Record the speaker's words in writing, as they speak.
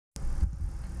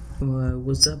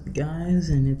What's up guys,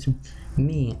 and it's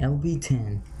me,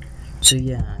 LB10. So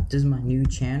yeah, this is my new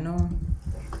channel,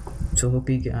 so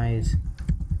hope you guys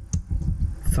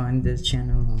find this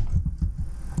channel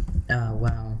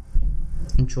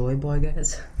enjoyable, I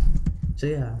guess. So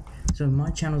yeah, so my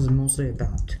channel is mostly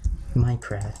about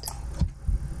Minecraft,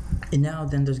 and now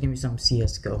then there's gonna be some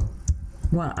CSGO.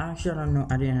 Well, actually, I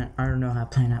don't know how to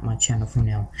plan out my channel for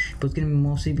now, but it's gonna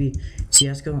mostly be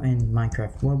CSGO and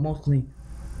Minecraft. Well, mostly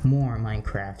more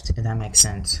Minecraft, if that makes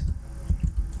sense.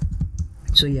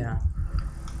 So yeah,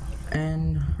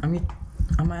 and I might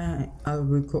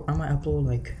upload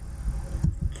like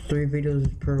 3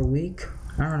 videos per week.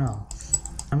 I don't know.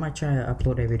 I might try to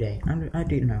upload every day. I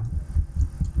don't know.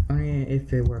 Only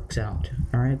if it works out.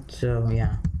 Alright, so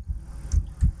yeah.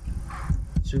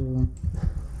 So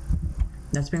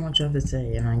that's pretty much all I have to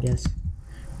say, and I guess,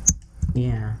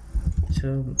 yeah.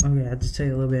 So, okay, I'll just tell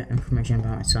you a little bit of information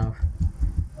about myself.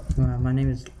 My name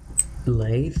is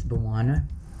Laith Bawana.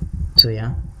 So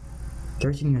yeah,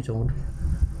 13 years old.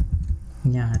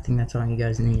 Yeah, I think that's all you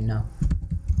guys need to know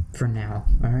for now.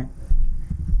 Alright,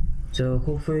 so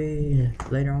hopefully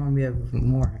later on we have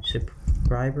more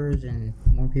subscribers and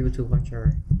more people to watch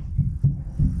our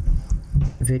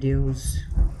videos.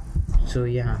 So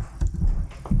yeah,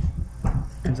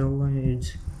 as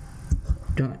always,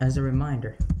 as a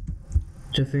reminder,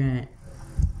 so if you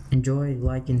enjoy,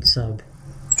 like and sub.